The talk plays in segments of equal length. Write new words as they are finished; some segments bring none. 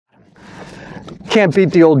Can't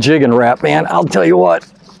beat the old jig and wrap, man. I'll tell you what.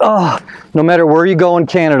 Oh, no matter where you go in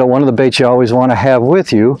Canada, one of the baits you always want to have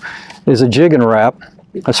with you is a jig and wrap,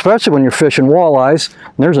 especially when you're fishing walleyes.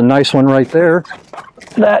 And there's a nice one right there.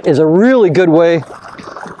 That is a really good way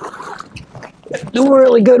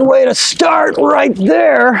to start right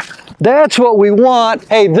there. That's what we want.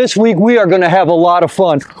 Hey, this week we are going to have a lot of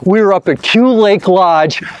fun. We're up at Q Lake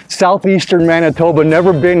Lodge, southeastern Manitoba.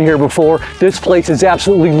 Never been here before. This place is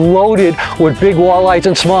absolutely loaded with big walleyes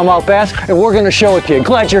and smallmouth bass, and we're going to show it to you.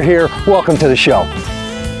 Glad you're here. Welcome to the show.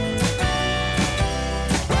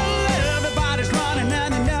 Everybody's running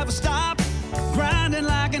and they never stop, grinding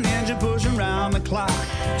like an engine pushing round the clock.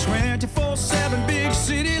 24/7 big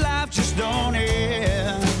city life just don't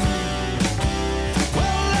end.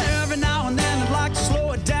 Well, every now and then I'd like to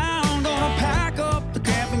slow it down. Gonna pack up the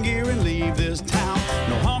camping gear and leave this town.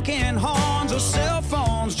 No honking horns or cell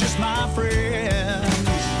phones, just my friends.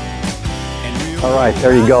 All right,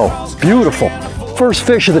 there you go. Beautiful. First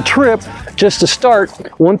fish of the trip. Just to start,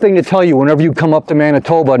 one thing to tell you, whenever you come up to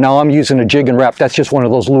Manitoba, now I'm using a jig and wrap. That's just one of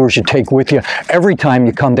those lures you take with you every time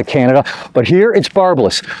you come to Canada. But here it's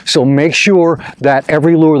barbless. So make sure that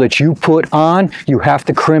every lure that you put on, you have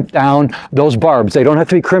to crimp down those barbs. They don't have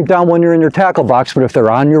to be crimped down when you're in your tackle box, but if they're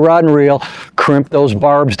on your rod and reel, crimp those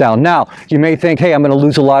barbs down. Now, you may think, hey, I'm going to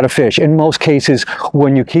lose a lot of fish. In most cases,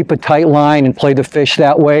 when you keep a tight line and play the fish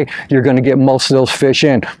that way, you're going to get most of those fish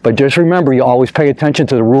in. But just remember, you always pay attention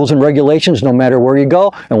to the rules and regulations no matter where you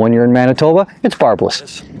go, and when you're in Manitoba, it's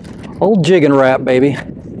barbless. Old jig and wrap, baby.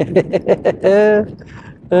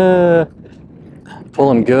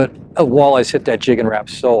 Pulling good. Oh, walleyes hit that jig and wrap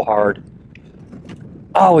so hard.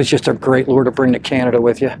 Always just a great lure to bring to Canada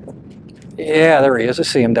with you. Yeah, there he is. I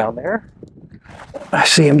see him down there. I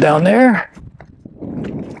see him down there.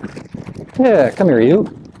 Yeah, come here, you.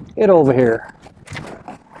 Get over here.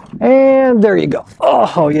 And there you go.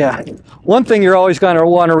 Oh, yeah. One thing you're always going to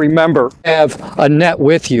want to remember, have a net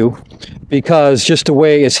with you, because just the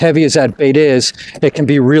way as heavy as that bait is, it can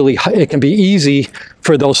be easy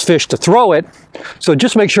for those fish to throw it. So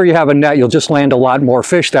just make sure you have a net. You'll just land a lot more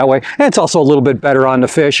fish that way. And it's also a little bit better on the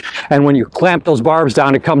fish. And when you clamp those barbs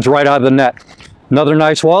down, it comes right out of the net. Another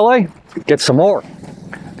nice walleye. Get some more.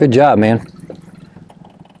 Good job, man.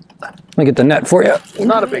 Let me get the net for you.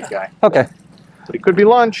 Not a big guy. Okay. But it could be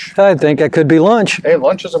lunch. I think it could be lunch. Hey,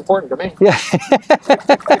 lunch is important to me. Yeah.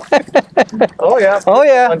 Oh, yeah. Oh,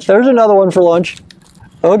 yeah. Lunch. There's another one for lunch.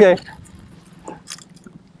 Okay.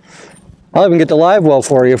 I'll even get the live well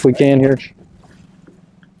for you if we can here.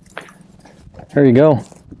 There you go.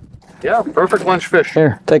 Yeah, perfect lunch fish.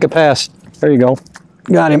 Here, take a pass. There you go.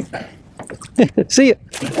 Got him. See ya.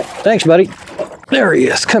 Thanks, buddy. There he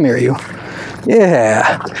is. Come here, you.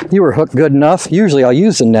 Yeah. You were hooked good enough. Usually I'll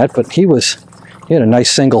use the net, but he had a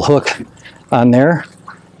nice single hook on there.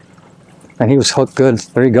 And he was hooked good.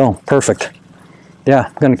 There you go. Perfect. Yeah,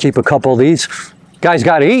 I'm going to keep a couple of these. Guys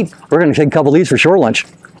got to eat. We're going to take a couple of these for shore lunch.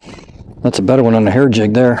 That's a better one on the hair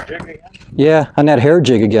jig there. Yeah, on that hair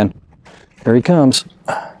jig again. There he comes.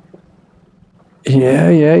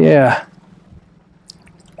 Yeah.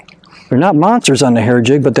 They're not monsters on the hair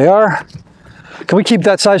jig, but they are. Can we keep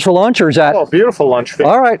that size for lunch, or is that? Oh, beautiful lunch fish.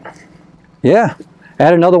 All right. Yeah.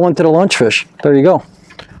 Add another one to the lunch fish. There you go.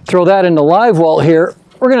 Throw that in the live well here.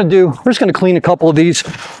 We're just gonna clean a couple of these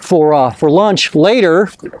for lunch later,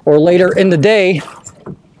 or later in the day.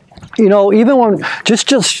 You know, even when,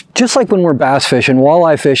 just like when we're bass fishing,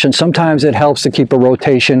 walleye fishing, sometimes it helps to keep a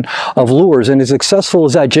rotation of lures. And as successful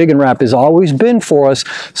as that jig and wrap has always been for us,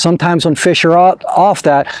 sometimes when fish are off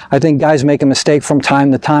that, I think guys make a mistake from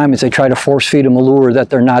time to time as they try to force feed them a lure that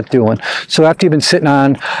they're not doing. So after you've been sitting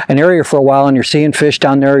on an area for a while and you're seeing fish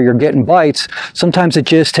down there, you're getting bites, sometimes it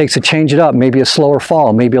just takes to change it up, maybe a slower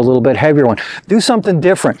fall, maybe a little bit heavier one. Do something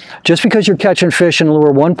different. Just because you're catching fish in a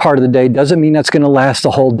lure one part of the day doesn't mean that's going to last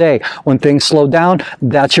the whole day. When things slow down,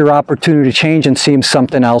 that's your opportunity to change and see if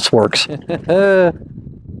something else works.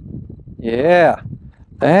 Yeah,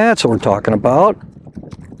 that's what we're talking about.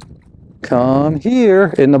 Come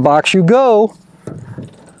here, in the box you go.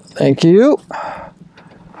 Thank you.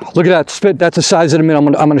 Look at that spit. That's the size of the minnow.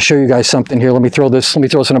 I'm going to show you guys something here. Let me throw this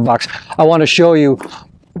in a box. I want to show you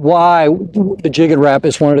why the jig and wrap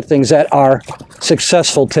is one of the things that are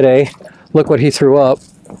successful today. Look what he threw up.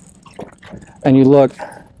 And you look,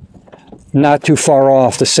 not too far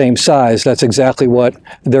off the same size. That's exactly what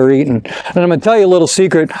they're eating. And I'm going to tell you a little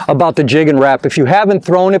secret about the jig and wrap. If you haven't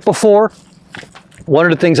thrown it before, one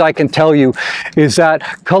of the things I can tell you is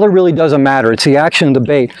that color really doesn't matter. It's the action of the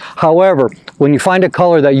bait. However, when you find a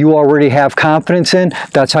color that you already have confidence in,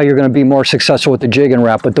 that's how you're going to be more successful with the jig and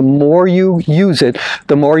wrap. But the more you use it,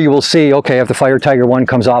 the more you will see, okay, if the Fire Tiger one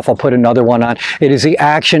comes off, I'll put another one on. It is the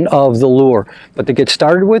action of the lure. But to get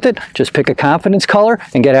started with it, just pick a confidence color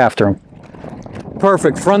and get after them.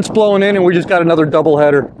 Perfect. Front's blowing in and we just got another double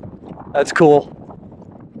header. That's cool.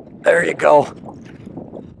 There you go.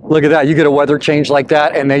 Look at that. You get a weather change like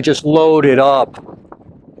that and they just load it up.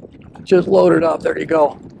 Just load it up. There you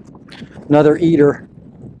go. Another eater.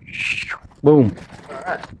 Boom. All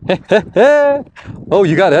right. Oh,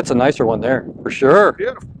 you got that's a nicer one there for sure.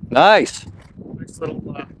 Beautiful. Nice. Nice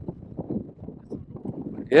little.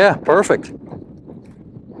 Yeah, perfect.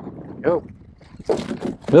 Go.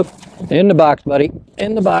 Yep. In the box, buddy.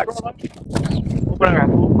 In the box. We'll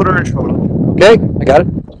put her in shoulder. Okay, I got it.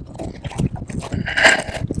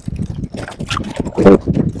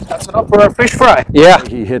 That's enough for our fish fry. Yeah,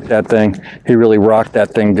 he hit that thing. He really rocked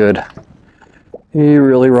that thing good. He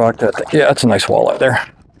really rocked that thing. Yeah, that's a nice walleye there.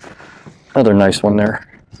 Another nice one there.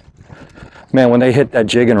 Man, when they hit that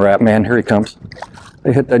jig and wrap, man, here he comes.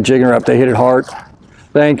 They hit that jig and wrap. They hit it hard.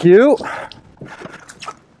 Thank you.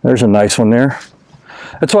 There's a nice one there.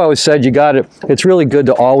 That's why I always said you got it. It's really good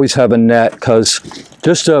to always have a net because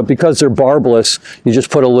because they're barbless, you just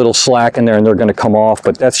put a little slack in there and they're going to come off.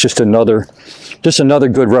 But that's just another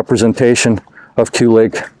good representation of Q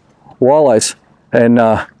Lake walleyes, and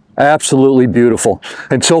absolutely beautiful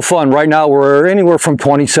and so fun. Right now we're anywhere from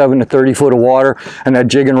 27 to 30 foot of water, and that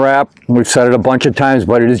jig and wrap, we've said it a bunch of times,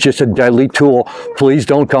 but it is just a deadly tool. Please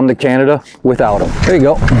don't come to Canada without them. There you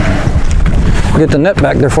go. Get the net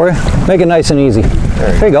back there for you. Make it nice and easy.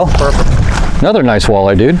 There you go. Perfect. Another nice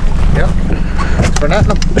walleye, dude. Yep. For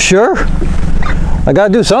netting them. Sure. I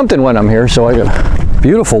gotta do something when I'm here, so I got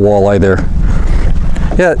beautiful walleye there.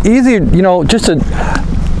 Yeah, easy, you know, just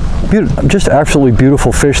absolutely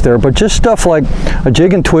beautiful fish there, but just stuff like a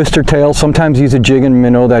jig and twister tail, sometimes use a jig and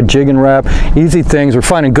minnow, that jig and wrap, easy things. We're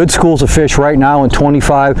finding good schools of fish right now in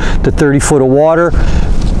 25 to 30 foot of water.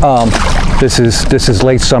 This is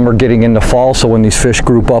late summer getting into fall, so when these fish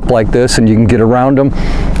group up like this and you can get around them,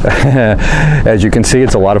 as you can see,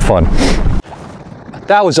 it's a lot of fun.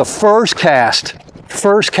 That was a first cast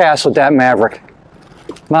with that Maverick.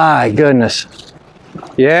 My goodness.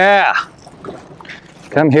 Yeah.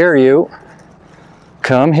 Come here, you.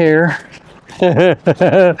 Come here.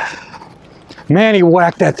 Man, he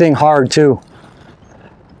whacked that thing hard too.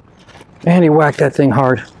 Man, he whacked that thing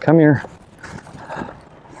hard. Come here.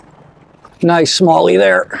 Nice smallie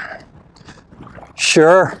there.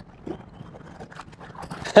 Sure.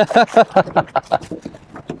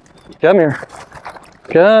 Come here.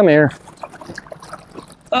 Come here.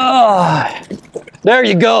 Oh, there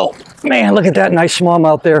you go. Man, look at that nice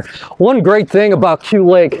smallmouth there. One great thing about Q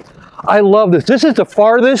Lake, I love this. This is the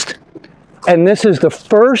farthest, and this is the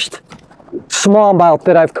first smallmouth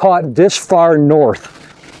that I've caught this far north.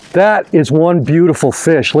 That is one beautiful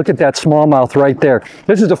fish. Look at that smallmouth right there.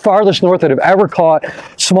 This is the farthest north that I've ever caught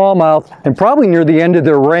smallmouth, and probably near the end of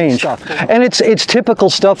their range. And it's typical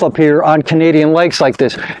stuff up here on Canadian lakes like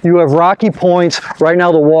this. You have rocky points. Right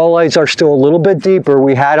now the walleyes are still a little bit deeper.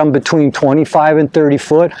 We had them between 25 and 30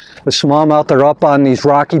 foot. The smallmouth are up on these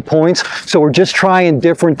rocky points. So we're just trying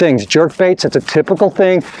different things. Jerk baits, it's a typical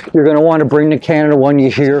thing you're going to want to bring to Canada when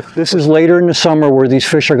you're here. This is later in the summer where these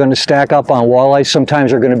fish are going to stack up on walleyes.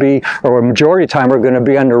 Sometimes they're going to be, or a majority of the time, are going to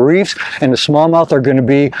be on the reefs, and the smallmouth are going to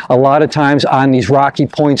be a lot of times on these rocky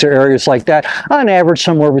points or areas like that, on average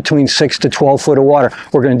somewhere between 6 to 12 foot of water.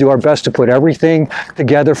 We're going to do our best to put everything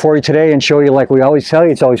together for you today and show you, like we always tell you,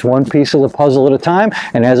 it's always one piece of the puzzle at a time,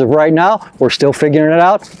 and as of right now we're still figuring it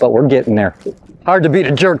out, but we're getting there. Hard to beat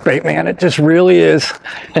a jerk bait, man. It just really is.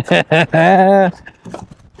 Come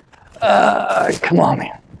on,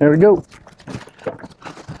 man. There we go.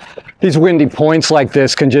 These windy points like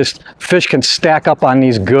this fish can stack up on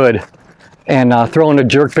these good, and throwing a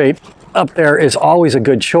jerkbait up there is always a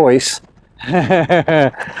good choice.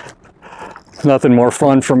 Nothing more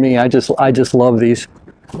fun for me. I just love these.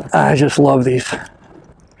 I just love these.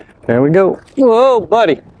 There we go. Whoa,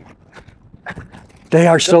 buddy. They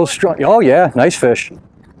are so strong. Oh yeah, nice fish.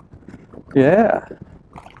 Yeah.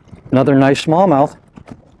 Another nice smallmouth.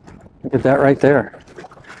 Look at that right there.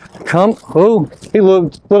 Come, oh, he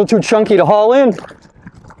looked a little too chunky to haul in.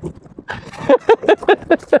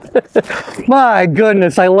 My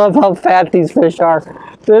goodness, I love how fat these fish are.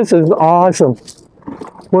 This is awesome.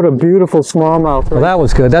 What a beautiful smallmouth. Well, that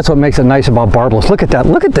was good. That's what makes it nice about barbless. Look at that.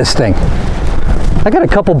 Look at this thing. I got a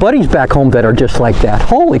couple buddies back home that are just like that.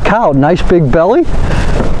 Holy cow, nice big belly.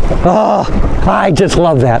 Oh, I just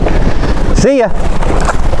love that. See ya.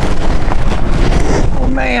 Oh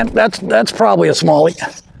man, that's probably a smallie.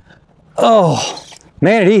 Oh,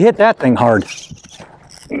 man, did he hit that thing hard.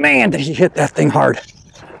 Man, did he hit that thing hard.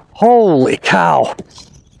 Holy cow.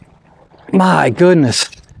 My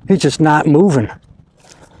goodness, he's just not moving.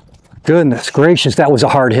 Goodness gracious, that was a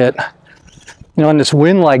hard hit. You know, in this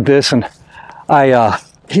wind like this, and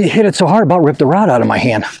he hit it so hard, about ripped the rod out of my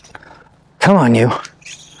hand. Come on, you.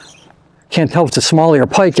 Can't tell if it's a smallie or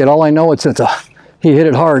pike yet. All I know is he hit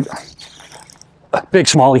it hard. Big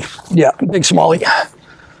smallie. Yeah, big smallie.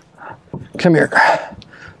 Come here.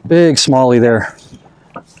 Big smallie there.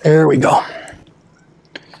 There we go.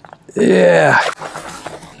 Yeah.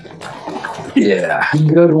 Yeah,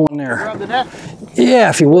 good one there. Grab the net. Yeah,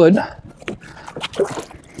 if you would.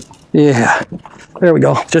 Yeah. There we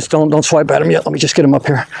go. Just don't swipe at him yet. Let me just get him up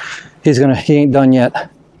here. He ain't done yet.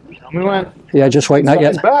 Tell me when. Yeah, just wait. Not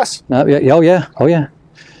yet. Bass. Not yet. Oh yeah. Oh yeah.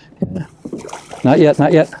 Yeah. Not yet.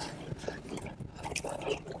 Not yet.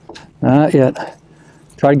 Not yet.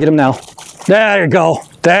 Try to get him now. There you go.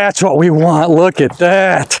 That's what we want. Look at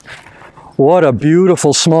that. What a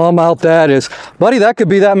beautiful smallmouth that is. Buddy, that could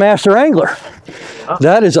be that master angler. Huh?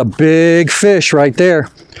 That is a big fish right there.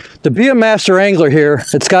 To be a master angler here,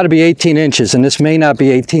 it's got to be 18 inches, and this may not be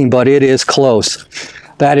 18, but it is close.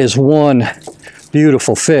 That is one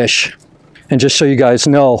beautiful fish. And just so you guys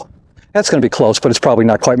know, that's going to be close, but it's probably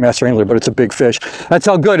not quite master angler, but it's a big fish. That's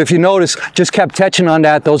how good. If you notice, just kept catching on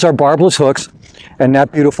that. Those are barbless hooks, and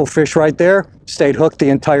that beautiful fish right there stayed hooked the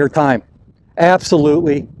entire time.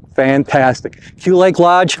 Absolutely fantastic. Q Lake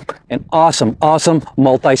Lodge, an awesome, awesome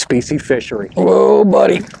multi-species fishery. Whoa,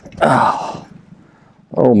 buddy.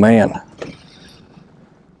 Oh, man.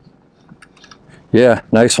 Yeah,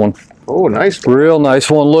 nice one. Oh, nice. Real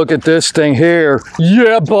nice one. Look at this thing here.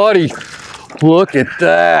 Yeah, buddy. Look at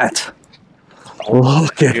that.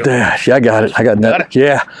 Look at that. Yeah, I got it. I got that.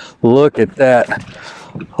 Yeah, look at that.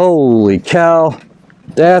 Holy cow.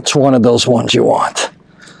 That's one of those ones you want.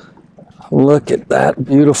 Look at that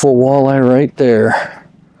beautiful walleye right there.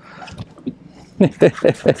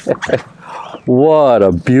 What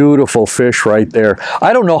a beautiful fish right there.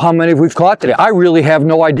 I don't know how many we've caught today. I really have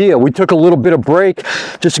no idea. We took a little bit of break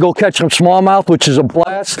just to go catch some smallmouth, which is a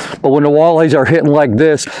blast. But when the walleyes are hitting like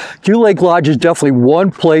this, Q Lake Lodge is definitely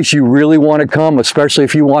one place you really want to come, especially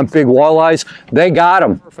if you want big walleyes. They got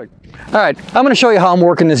them. Perfect. All right, I'm going to show you how I'm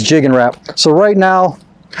working this jig and wrap. So right now,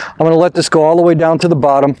 I'm going to let this go all the way down to the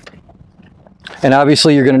bottom. And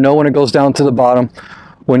obviously you're going to know when it goes down to the bottom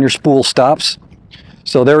when your spool stops.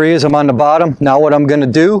 So there he is, I'm on the bottom. Now what I'm going to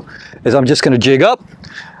do is I'm just going to jig up.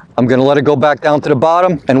 I'm going to let it go back down to the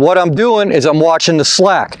bottom. And what I'm doing is I'm watching the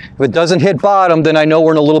slack. If it doesn't hit bottom, then I know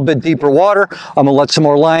we're in a little bit deeper water. I'm going to let some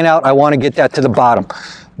more line out. I want to get that to the bottom.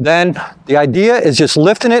 Then the idea is just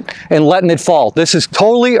lifting it and letting it fall. This is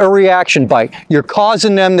totally a reaction bite. You're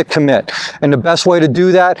causing them to commit. And the best way to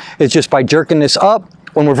do that is just by jerking this up.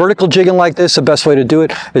 When we're vertical jigging like this, the best way to do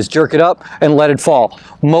it is jerk it up and let it fall.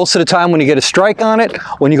 Most of the time when you get a strike on it,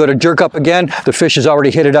 when you go to jerk up again, the fish has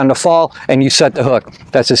already hit it on the fall and you set the hook.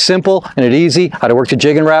 That's as simple and it's easy how to work the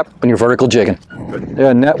jig and wrap when you're vertical jigging.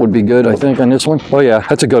 Yeah, net would be good, I think, on this one. Oh yeah,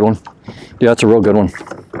 that's a good one. Yeah, that's a real good one.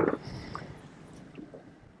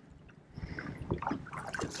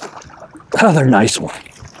 Another nice one.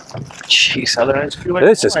 Jeez,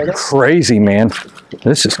 this is crazy, man.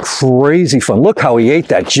 This is crazy fun. Look how he ate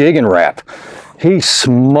that jig and wrap. He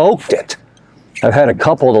smoked it. I've had a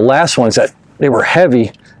couple of the last ones that they were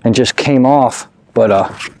heavy and just came off,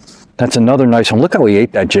 but that's another nice one. Look how he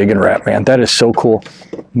ate that jig and wrap, man. That is so cool.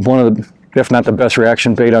 One of the, if not the best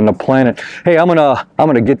reaction bait on the planet. Hey, I'm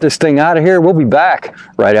gonna get this thing out of here. We'll be back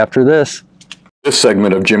right after this. This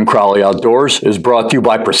segment of Jim Crowley Outdoors is brought to you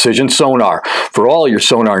by Precision Sonar. For all your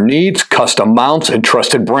sonar needs, custom mounts, and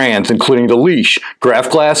trusted brands, including the Leash, Graph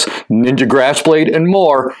Glass, Ninja Grass Blade, and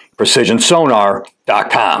more,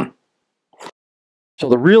 PrecisionSonar.com. So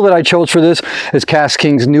the reel that I chose for this is Cast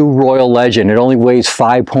King's new Royal Legend. It only weighs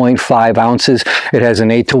 5.5 ounces. It has an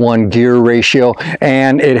 8-to-1 gear ratio,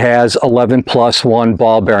 and it has 11+1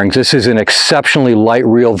 ball bearings. This is an exceptionally light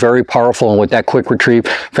reel, very powerful, and with that quick retrieve,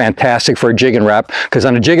 fantastic for a jig and wrap. Because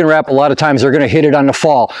on a jig and wrap, a lot of times they're going to hit it on the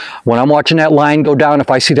fall. When I'm watching that line go down, if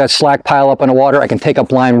I see that slack pile up in the water, I can take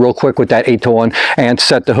up line real quick with that 8-to-1 and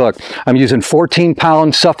set the hook. I'm using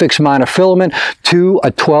 14-pound Suffix monofilament to a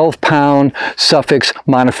 12-pound Suffix 6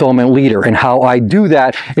 monofilament leader. And how I do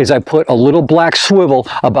that is I put a little black swivel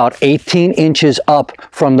about 18 inches up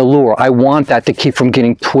from the lure. I want that to keep from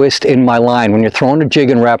getting twist in my line. When you're throwing a jig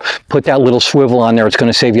and wrap, put that little swivel on there. It's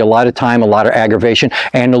going to save you a lot of time, a lot of aggravation,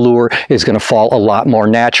 and the lure is going to fall a lot more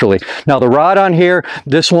naturally. Now the rod on here,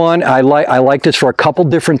 this one, I like this for a couple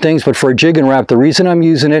different things, but for a jig and wrap, the reason I'm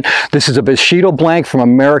using it, this is a Bushido blank from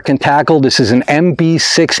American Tackle. This is an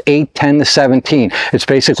MB68 10-17. It's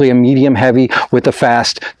basically a medium heavy with a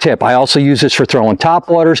fast tip. I also use this for throwing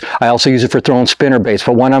topwaters. I also use it for throwing spinner baits.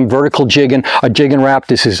 But when I'm vertical jigging, a jig and wrap,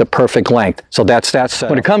 this is a perfect length. So that's that.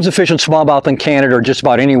 When it comes to fishing smallmouth in Canada or just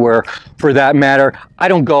about anywhere for that matter, I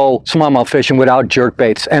don't go smallmouth fishing without jerk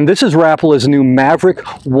baits. And this is Rapala's new Maverick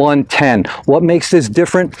 110. What makes this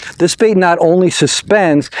different? This bait not only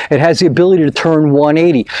suspends, it has the ability to turn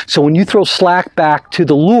 180. So when you throw slack back to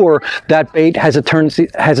the lure, that bait has a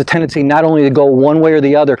tendency not only to go one way or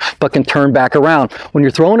the other, but can turn back around. When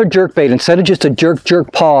you're throwing a jerk bait, instead of just a jerk,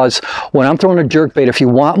 jerk, pause, when I'm throwing a jerk bait, if you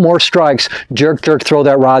want more strikes, jerk, jerk, throw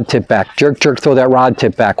that rod tip back. Jerk, jerk, throw that rod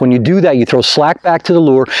tip back. When you do that, you throw slack back to the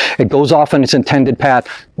lure, it goes off on its intended path.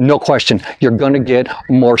 No question, you're going to get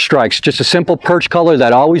more strikes. Just a simple perch color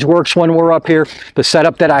that always works when we're up here. The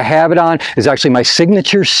setup that I have it on is actually my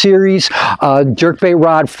signature series jerkbait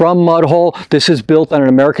rod from Mudhole. This is built on an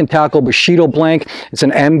American Tackle Bushido blank. It's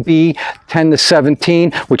an MB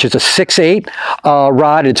 10-17, which is a 6/8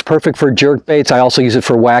 rod. It's perfect for jerk baits. I also use it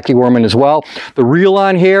for wacky worming as well. The reel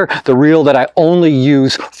on here, the reel that I only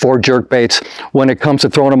use for jerk baits when it comes to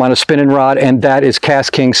throwing them on a spinning rod, and that is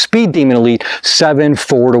Cast King Speed Demon Elite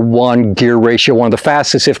 7:4:1 gear ratio. One of the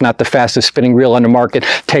fastest, if not the fastest spinning reel on the market.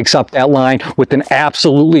 Takes up that line with an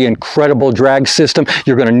absolutely incredible drag system.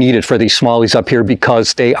 You're going to need it for these smallies up here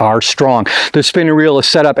because they are strong. The spinning reel is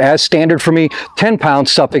set up as standard for me, 10-pound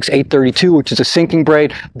Suffix 832, which is a sinking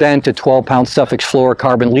braid, then to 12-pound Suffix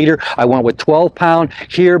fluorocarbon leader. I went with 12-pound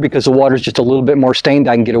here because the water is just a little bit more stained.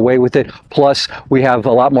 I can get away with it. Plus, we have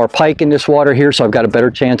a lot more pike in this water here, so I've got a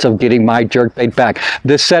better chance of getting my jerkbait back.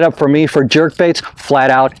 This setup for me for jerkbaits, flat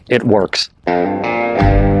out, it works.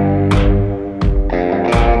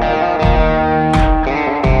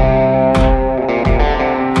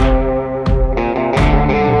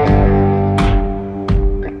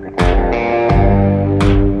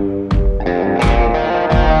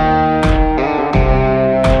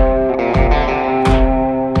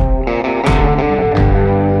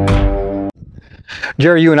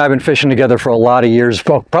 Jerry, you and I have been fishing together for a lot of years,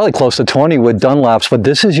 probably close to 20 with Dunlops, but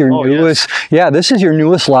this is your newest, yeah, this is your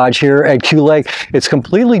newest lodge here at Q Lake. It's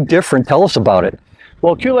completely different. Tell us about it.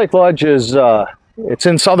 Well, Q Lake Lodge is, it's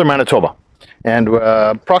in southern Manitoba, and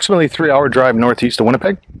approximately 3-hour drive northeast of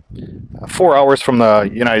Winnipeg, 4 hours from the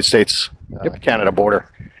United States, Canada border.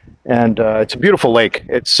 And it's a beautiful lake.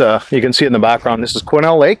 It's you can see in the background, this is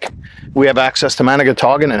Quesnel Lake. We have access to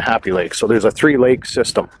Manitoba and Happy Lake. So there's a 3-lake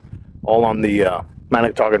system all on the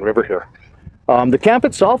Manitoba River here. The camp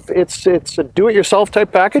itself, it's a do-it-yourself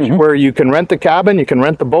type package where you can rent the cabin, you can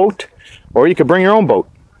rent the boat, or you can bring your own boat.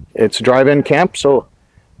 It's a drive-in camp, so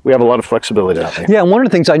we have a lot of flexibility out there. Yeah, and one of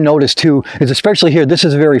the things I noticed too is, especially here, this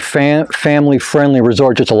is a very family-friendly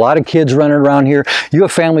resort. Just a lot of kids running around here. You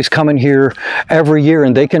have families coming here every year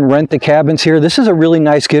and they can rent the cabins here. This is a really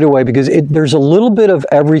nice getaway because there's a little bit of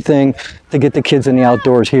everything to get the kids in the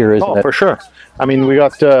outdoors here, isn't it? Oh, for sure. I mean, we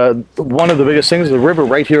got one of the biggest things, the river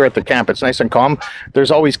right here at the camp. It's nice and calm. There's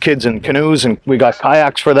always kids in canoes, and we got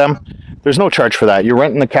kayaks for them. There's no charge for that. You're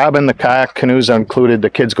renting the cabin, the kayak, canoes are included. The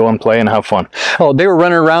kids go and play and have fun. Oh, they were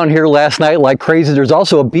running around here last night like crazy. There's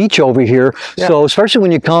also a beach over here. Yeah. So especially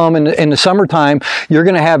when you come in the summertime, you're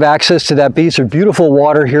going to have access to that beach. There's beautiful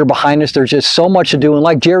water here behind us. There's just so much to do. And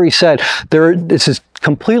like Jerry said, this is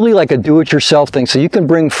completely like a do-it-yourself thing. So you can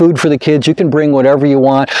bring food for the kids, you can bring whatever you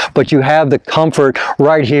want, but you have the comfort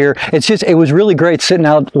right here. It was really great sitting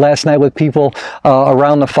out last night with people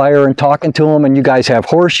around the fire and talking to them. And you guys have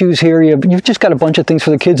horseshoes here. You've just got a bunch of things for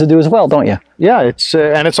the kids to do as well, don't you? Yeah,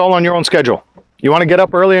 and it's all on your own schedule. You want to get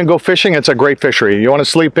up early and go fishing, it's a great fishery. You want to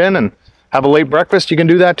sleep in and have a late breakfast, you can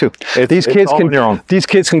do that too. These kids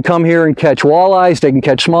can come here and catch walleyes, they can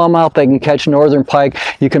catch smallmouth, they can catch northern pike.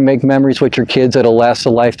 You can make memories with your kids that'll last a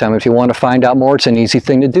lifetime. If you want to find out more, it's an easy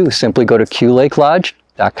thing to do. Simply go to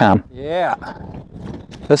QLakeLodge.com. Yeah,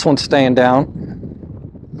 this one's staying down.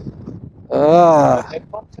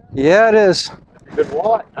 Yeah, it is. Good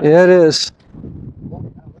walleye. Yeah, it is.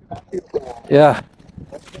 Yeah,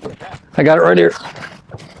 I got it right here.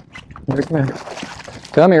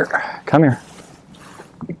 Come here. Come here.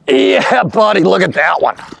 Yeah, buddy, look at that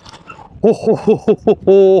one.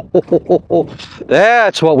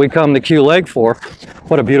 That's what we come to Q Lake for.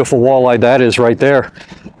 What a beautiful walleye that is right there.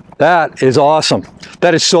 That is awesome.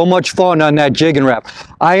 That is so much fun on that jig and wrap.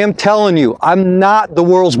 I am telling you, I'm not the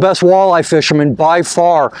world's best walleye fisherman by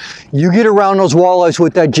far. You get around those walleyes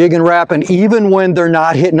with that jig and wrap, and even when they're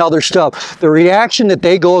not hitting other stuff, the reaction that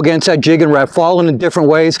they go against that jig and wrap, falling in different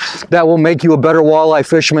ways, that will make you a better walleye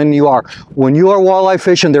fisherman than you are. When you are walleye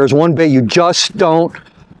fishing, there's one bait you just don't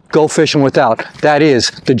go fishing without. That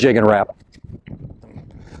is the jig and wrap.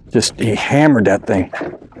 Just, he hammered that thing.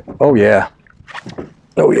 Oh yeah.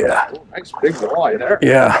 Oh yeah. Oh, nice big walleye there.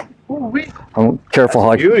 Yeah. Ooh-wee. I'm careful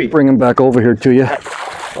how I Beauty. bring him back over here to you.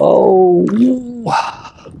 Oh.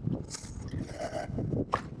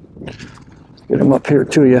 Get him up here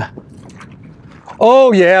to you.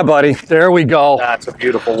 Oh yeah, buddy. There we go. That's a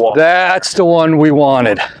beautiful walleye. That's the one we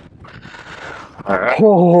wanted. All right.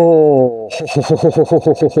 Oh.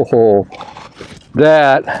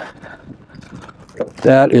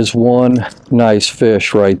 That is one nice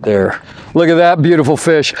fish right there. Look at that beautiful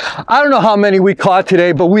fish. I don't know how many we caught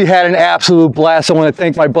today, but we had an absolute blast. I want to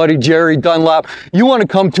thank my buddy Jerry Dunlop. You want to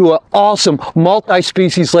come to an awesome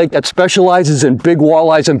multi-species lake that specializes in big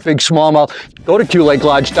walleyes and big smallmouth, go to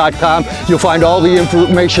QLakeLodge.com. You'll find all the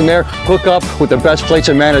information there. Hook up with the best place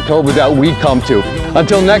in Manitoba that we come to.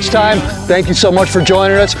 Until next time, thank you so much for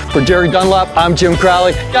joining us. For Jerry Dunlop, I'm Jim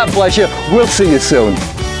Crowley. God bless you. We'll see you soon.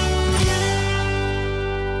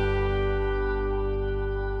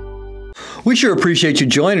 We sure appreciate you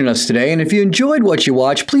joining us today, and if you enjoyed what you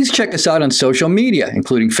watched, please check us out on social media,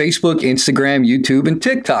 including Facebook, Instagram, YouTube, and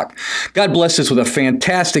TikTok. God bless us with a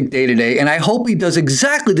fantastic day today, and I hope He does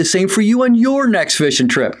exactly the same for you on your next fishing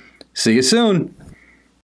trip. See you soon.